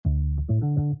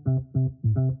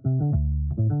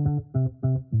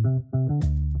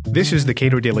This is the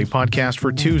Cato Daily Podcast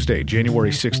for Tuesday,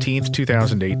 January 16th,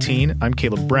 2018. I'm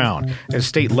Caleb Brown. As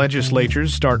state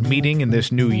legislatures start meeting in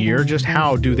this new year, just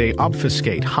how do they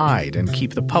obfuscate, hide, and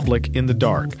keep the public in the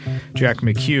dark? Jack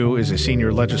McHugh is a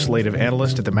senior legislative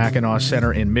analyst at the Mackinac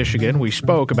Center in Michigan. We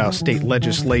spoke about state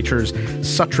legislatures'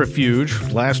 subterfuge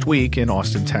last week in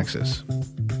Austin, Texas.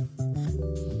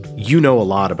 You know a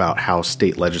lot about how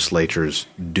state legislatures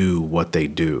do what they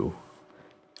do.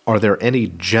 Are there any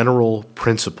general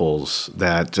principles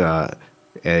that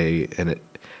an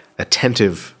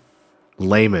attentive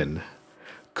layman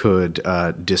could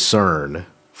discern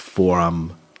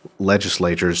from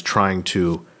legislators trying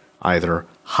to either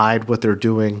hide what they're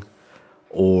doing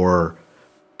or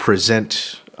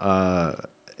present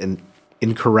an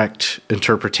incorrect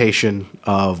interpretation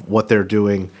of what they're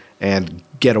doing and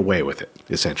get away with it,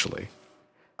 essentially?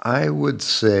 I would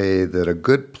say that a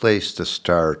good place to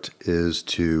start is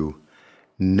to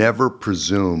never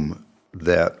presume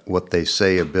that what they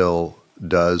say a bill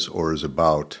does or is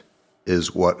about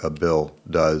is what a bill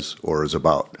does or is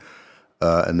about.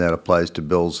 And that applies to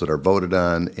bills that are voted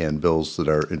on and bills that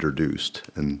are introduced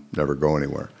and never go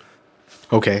anywhere.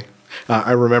 Okay.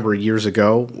 I remember years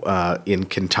ago in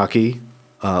Kentucky,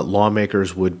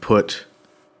 lawmakers would put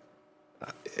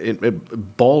in a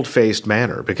bald-faced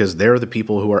manner, because they're the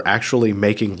people who are actually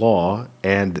making law,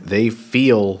 and they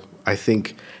feel, I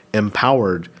think,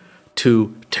 empowered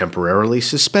to temporarily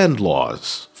suspend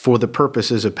laws for the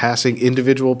purposes of passing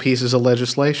individual pieces of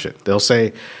legislation. They'll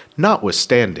say,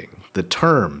 notwithstanding the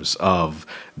terms of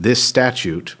this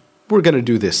statute, we're going to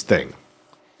do this thing,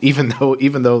 even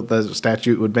though the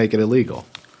statute would make it illegal.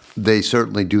 They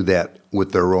certainly do that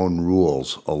with their own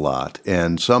rules a lot,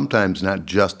 and sometimes not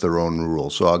just their own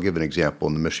rules. So I'll give an example.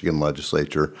 In the Michigan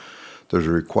legislature, there's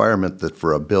a requirement that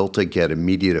for a bill to get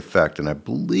immediate effect, and I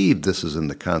believe this is in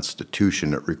the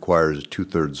Constitution, it requires a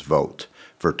 2/3 vote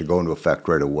for it to go into effect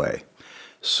right away.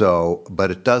 So,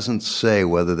 but it doesn't say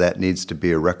whether that needs to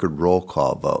be a record roll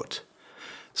call vote.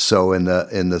 So in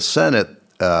the Senate,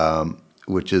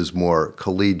 which is more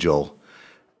collegial,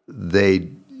 they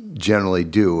generally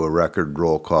do a record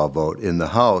roll call vote. In the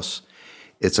House,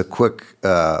 it's a quick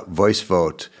voice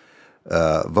vote.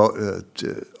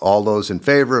 All those in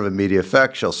favor of immediate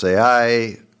effect shall say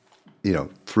aye.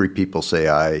 3 people say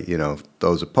aye.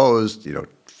 Those opposed,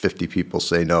 50 people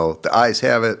say no. The ayes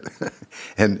have it,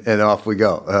 and off we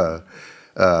go.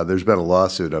 There's been a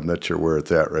lawsuit. I'm not sure where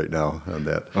it's at right now on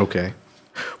that. Okay.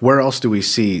 Where else do we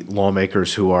see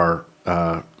lawmakers who are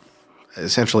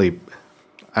essentially,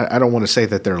 I don't want to say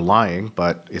that they're lying,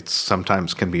 but it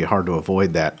sometimes can be hard to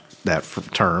avoid that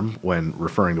term when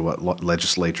referring to what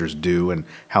legislatures do and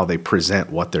how they present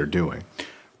what they're doing?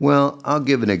 Well, I'll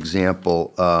give an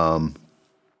example.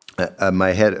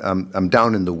 My head, I'm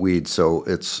down in the weeds, so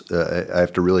I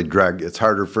have to really drag.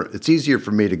 It's easier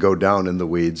for me to go down in the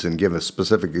weeds and give a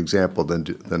specific example than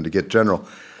to get general.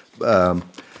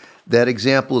 That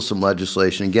example is some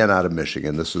legislation, again, out of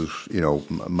Michigan. This is,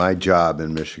 my job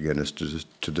in Michigan is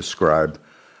to describe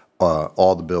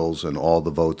all the bills and all the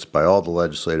votes by all the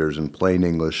legislators in plain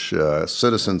English,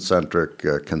 citizen-centric,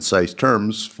 concise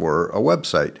terms for a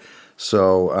website.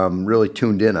 So I'm really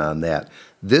tuned in on that.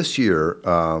 This year,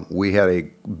 we had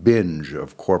a binge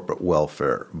of corporate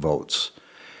welfare votes.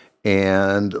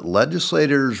 And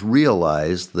legislators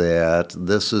realize that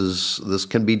this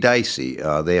can be dicey.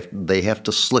 They have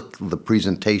to slick the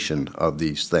presentation of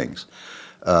these things,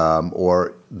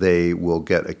 or they will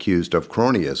get accused of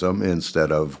cronyism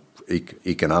instead of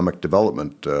economic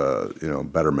development,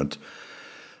 betterment.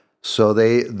 So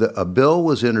a bill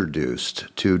was introduced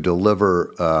to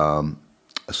deliver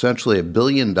essentially $1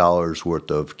 billion worth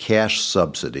of cash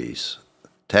subsidies,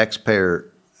 taxpayer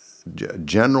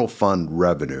general fund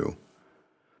revenue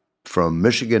from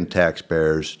Michigan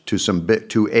taxpayers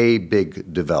to a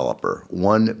big developer,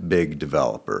 one big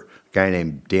developer, a guy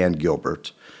named Dan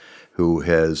Gilbert, who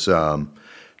has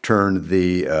turned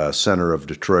the center of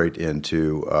Detroit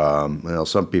into,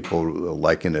 some people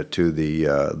liken it to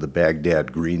the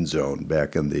Baghdad Green Zone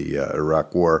back in the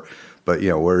Iraq War. But,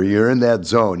 where you're in that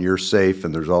zone, you're safe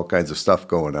and there's all kinds of stuff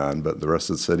going on. But the rest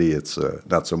of the city, it's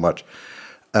not so much.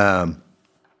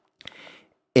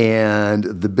 And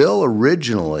the bill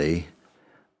originally,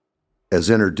 as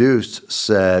introduced,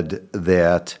 said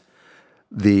that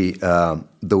the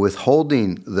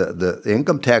withholding, the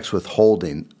income tax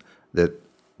withholding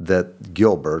that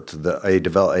Gilbert,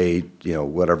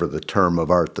 whatever the term of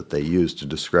art that they used to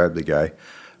describe the guy,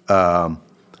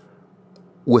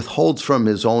 withholds from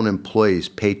his own employees'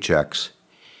 paychecks,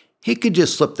 he could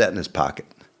just slip that in his pocket.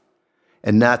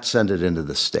 and not send it into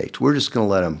the state. We're just going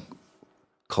to let them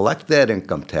collect that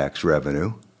income tax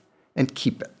revenue and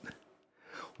keep it.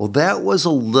 Well, that was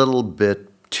a little bit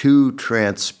too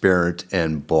transparent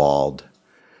and bald,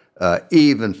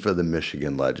 even for the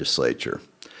Michigan legislature.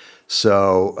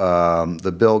 So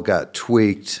the bill got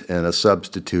tweaked, and a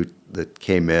substitute that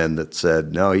came in that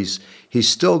said, no, he's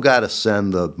still got to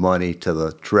send the money to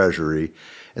the Treasury,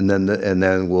 and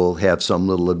then we'll have some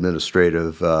little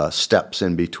administrative steps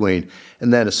in between,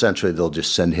 and then essentially they'll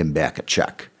just send him back a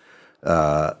check,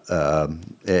 and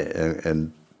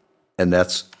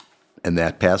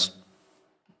that passed.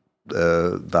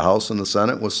 The House and the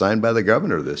Senate was signed by the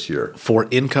governor this year. For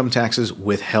income taxes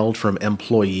withheld from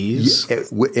employees?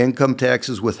 Income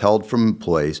taxes withheld from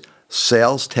employees,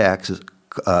 sales taxes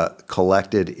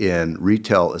collected in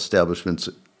retail establishments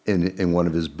in one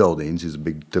of his buildings. He's a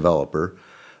big developer.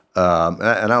 And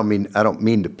I don't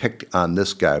mean to pick on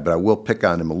this guy, but I will pick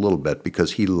on him a little bit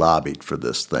because he lobbied for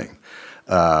this thing.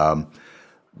 That's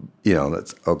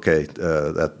okay.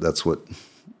 That's what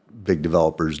big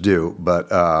developers do, but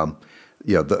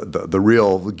the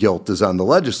real guilt is on the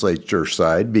legislature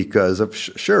side because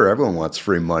sure, everyone wants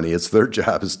free money. It's their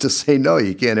job is to say no,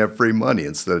 you can't have free money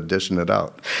instead of dishing it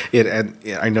out. And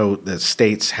I know that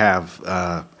states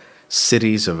have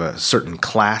cities of a certain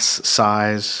class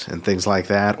size and things like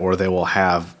that, or they will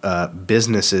have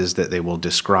businesses that they will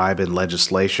describe in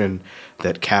legislation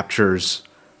that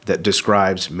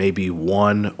describes maybe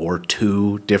one or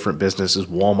two different businesses.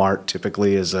 Walmart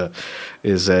typically is a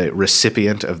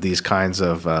recipient of these kinds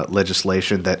of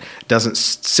legislation that doesn't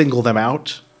single them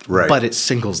out, right, but it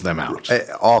singles them out.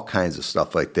 All kinds of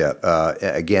stuff like that.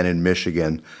 Again, in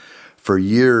Michigan, for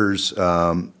years,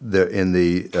 in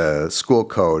the school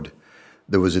code,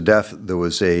 there was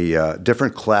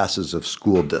different classes of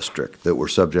school district that were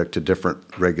subject to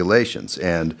different regulations,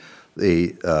 and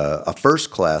a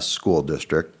first-class school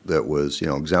district that was,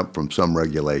 exempt from some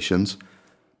regulations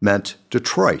meant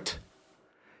Detroit.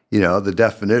 The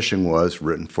definition was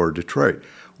written for Detroit.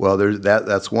 Well,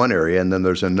 that's one area, and then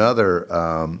there's another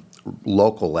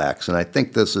local acts, and I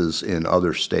think this is in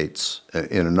other states,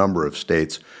 in a number of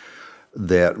states,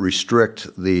 that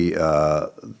restrict the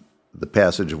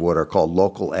passage of what are called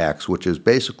local acts, which is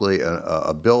basically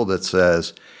a bill that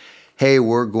says, hey,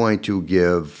 we're going to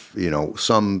give,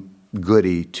 some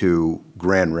goodie to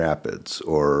Grand Rapids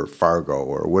or Fargo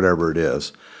or whatever it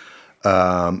is.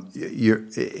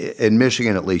 In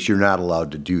Michigan, at least, you're not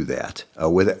allowed to do that.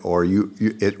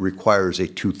 It requires a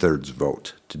 2/3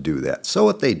 vote to do that. So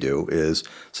what they do is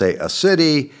say a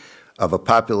city of a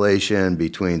population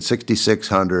between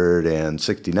 6,600 and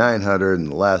 6,900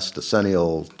 and less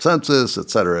decennial census, et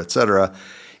cetera,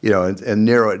 and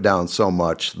narrow it down so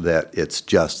much that it's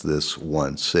just this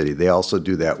one city. They also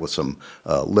do that with some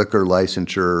liquor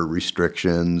licensure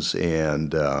restrictions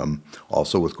and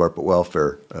also with corporate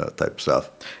welfare type stuff.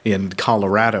 In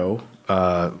Colorado,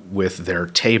 with their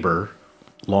Tabor,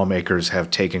 lawmakers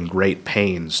have taken great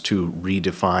pains to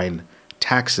redefine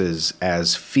taxes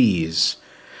as fees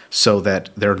so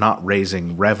that they're not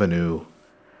raising revenue,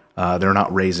 they're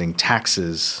not raising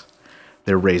taxes,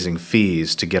 they're raising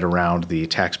fees to get around the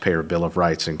Taxpayer Bill of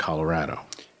Rights in Colorado.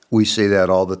 We see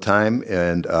that all the time,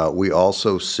 and we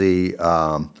also see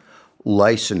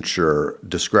licensure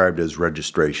described as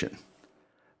registration.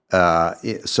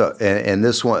 This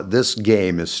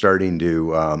game is starting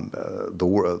to the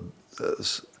world.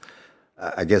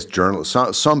 I guess journalists.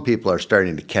 Some people are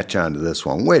starting to catch on to this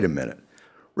one. Wait a minute.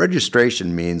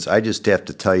 Registration means I just have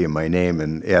to tell you my name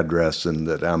and address and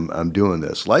that I'm doing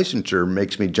this. Licensure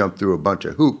makes me jump through a bunch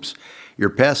of hoops. You're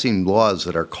passing laws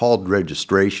that are called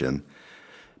registration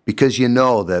because you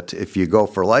know that if you go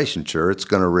for licensure, it's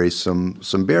going to raise some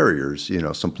barriers,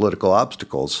 some political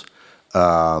obstacles.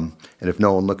 And if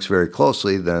no one looks very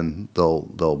closely, then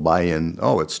they'll buy in,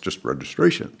 oh, it's just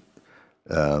registration.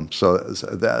 So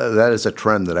that is a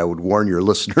trend that I would warn your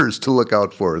listeners to look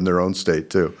out for in their own state,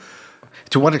 too.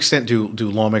 To what extent do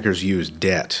lawmakers use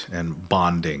debt and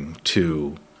bonding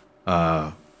to,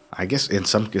 I guess, in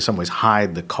some ways,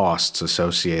 hide the costs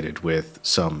associated with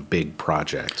some big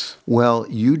projects? Well,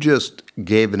 you just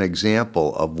gave an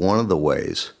example of one of the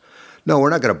ways. No, we're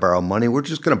not going to borrow money. We're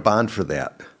just going to bond for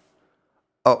that.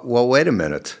 Oh, well, wait a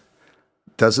minute.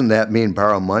 Doesn't that mean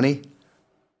borrow money?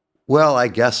 Well, I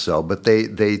guess so, but they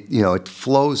it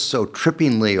flows so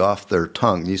trippingly off their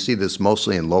tongue. You see this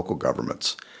mostly in local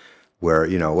governments, where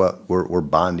we're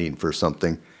bonding for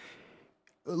something.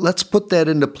 Let's put that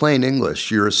into plain English.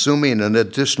 You're assuming an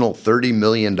additional $30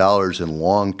 million in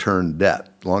long-term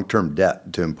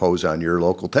debt to impose on your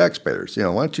local taxpayers. Why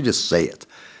don't you just say it?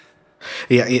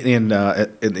 Yeah, in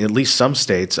at least some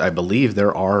states, I believe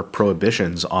there are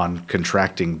prohibitions on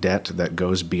contracting debt that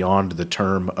goes beyond the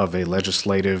term of a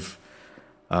legislative,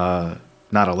 not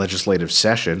a legislative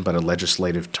session, but a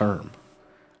legislative term.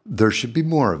 There should be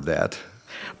more of that.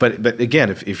 But again,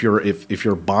 if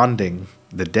you're bonding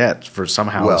the debt for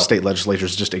somehow the state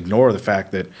legislatures just ignore the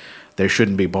fact that they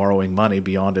shouldn't be borrowing money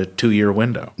beyond a 2-year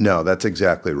window. No, that's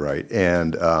exactly right.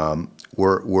 And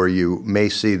where you may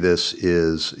see this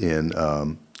is in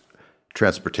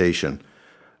transportation,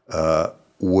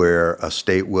 where a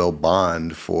state will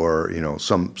bond for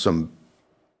some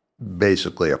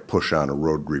basically a push on a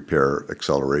road repair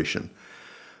acceleration,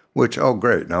 which, oh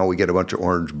great, now we get a bunch of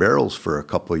orange barrels for a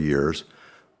couple of years,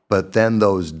 but then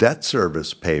those debt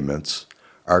service payments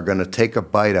are going to take a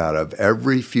bite out of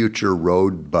every future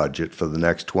road budget for the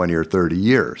next 20 or 30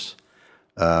 years.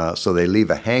 So they leave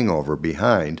a hangover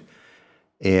behind.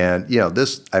 And,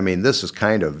 this is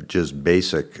kind of just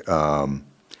basic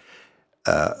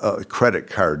credit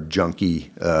card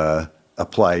junkie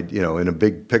applied, in a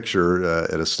big picture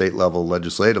at a state level,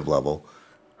 legislative level.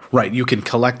 Right. You can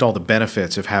collect all the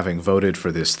benefits of having voted for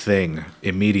this thing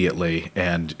immediately,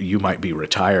 and you might be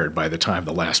retired by the time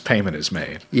the last payment is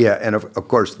made. Yeah. And of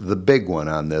course, the big one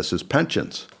on this is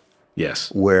pensions.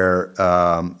 Yes. Where,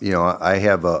 I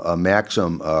have a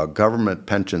maxim, government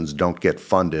pensions don't get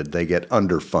funded, they get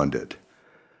underfunded.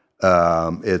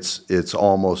 It's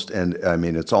almost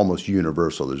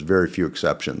universal. There's very few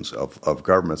exceptions of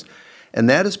governments. And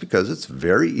that is because it's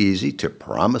very easy to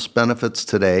promise benefits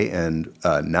today and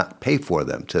not pay for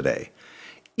them today.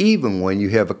 Even when you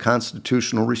have a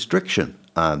constitutional restriction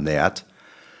on that,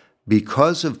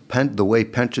 because of the way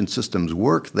pension systems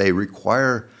work, they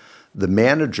require the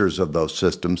managers of those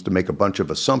systems to make a bunch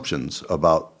of assumptions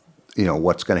about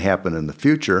what's going to happen in the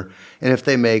future. And if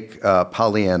they make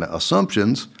Pollyanna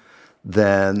assumptions,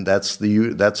 then that's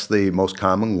the most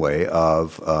common way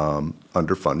of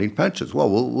underfunding pensions. Well,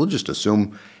 we'll just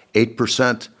assume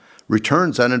 8%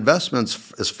 returns on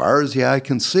investments as far as the eye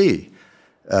can see,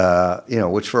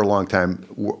 which for a long time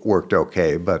worked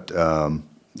okay, but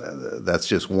that's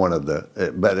just one of the,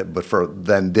 but for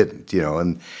then didn't,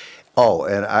 and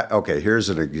here's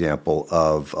an example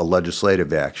of a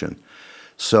legislative action.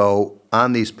 So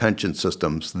on these pension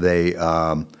systems, they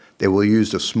will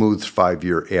use a smooth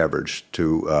 5-year average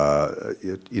to,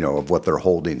 of what their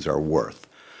holdings are worth,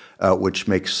 which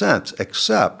makes sense,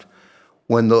 except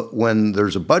when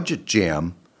there's a budget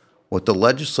jam, what the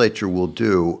legislature will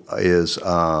do is,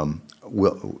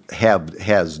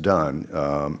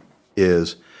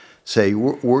 is say,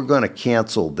 we're going to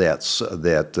cancel that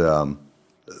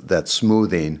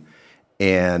smoothing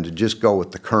and just go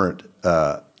with the current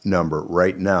number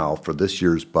right now for this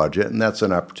year's budget, and that's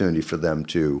an opportunity for them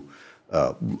to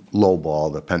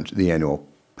lowball the annual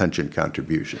pension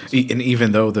contributions. And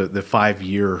even though the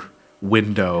 5-year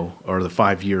window or the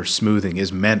 5-year smoothing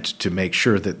is meant to make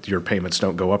sure that your payments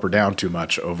don't go up or down too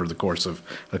much over the course of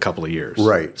a couple of years.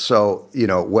 Right. So,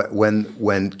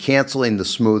 when canceling the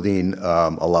smoothing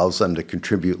allows them to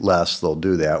contribute less, they'll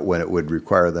do that. When it would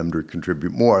require them to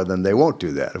contribute more, then they won't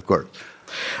do that, of course.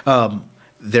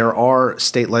 There are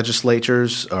state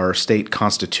legislatures or state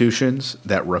constitutions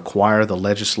that require the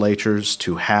legislatures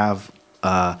to have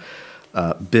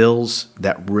bills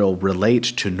that will relate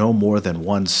to no more than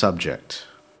one subject.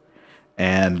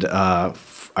 And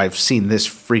I've seen this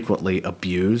frequently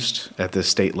abused at the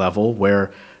state level,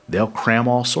 where they'll cram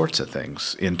all sorts of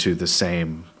things into the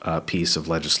same piece of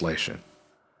legislation.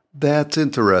 That's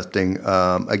interesting.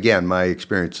 Again, my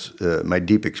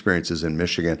deep experience is in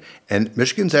Michigan, and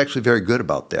Michigan's actually very good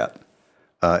about that.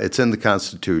 It's in the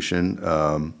Constitution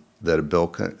that a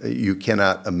bill you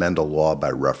cannot amend a law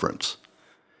by reference,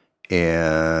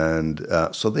 and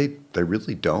so they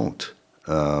really don't.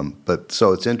 But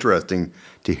so it's interesting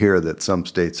to hear that some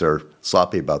states are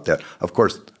sloppy about that. Of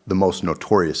course, the most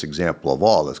notorious example of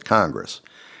all is Congress,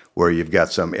 where you've got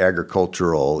some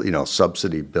agricultural,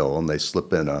 subsidy bill, and they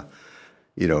slip in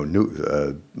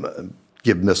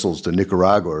give missiles to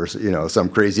Nicaragua or, some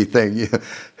crazy thing.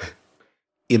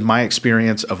 In my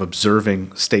experience of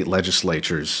observing state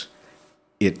legislatures,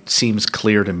 it seems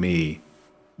clear to me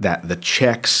that the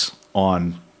checks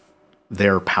on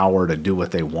their power to do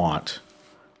what they want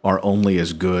are only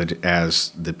as good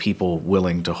as the people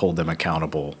willing to hold them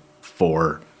accountable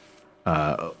for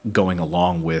going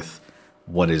along with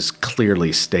what is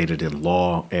clearly stated in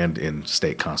law and in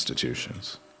state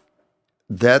constitutions.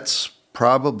 That's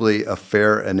probably a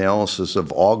fair analysis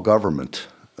of all government.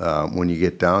 when you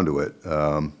get down to it.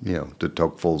 De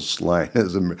Tocqueville's line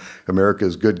is, America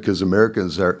is good because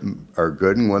Americans are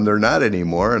good, and when they're not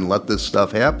anymore and let this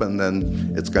stuff happen,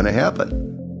 then it's going to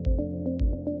happen.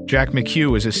 Jack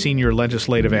McHugh is a senior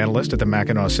legislative analyst at the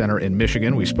Mackinac Center in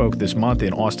Michigan. We spoke this month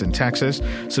in Austin, Texas.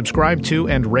 Subscribe to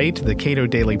and rate the Cato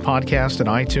Daily Podcast on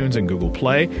iTunes and Google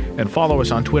Play, and follow us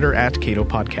on Twitter at Cato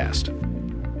Podcast.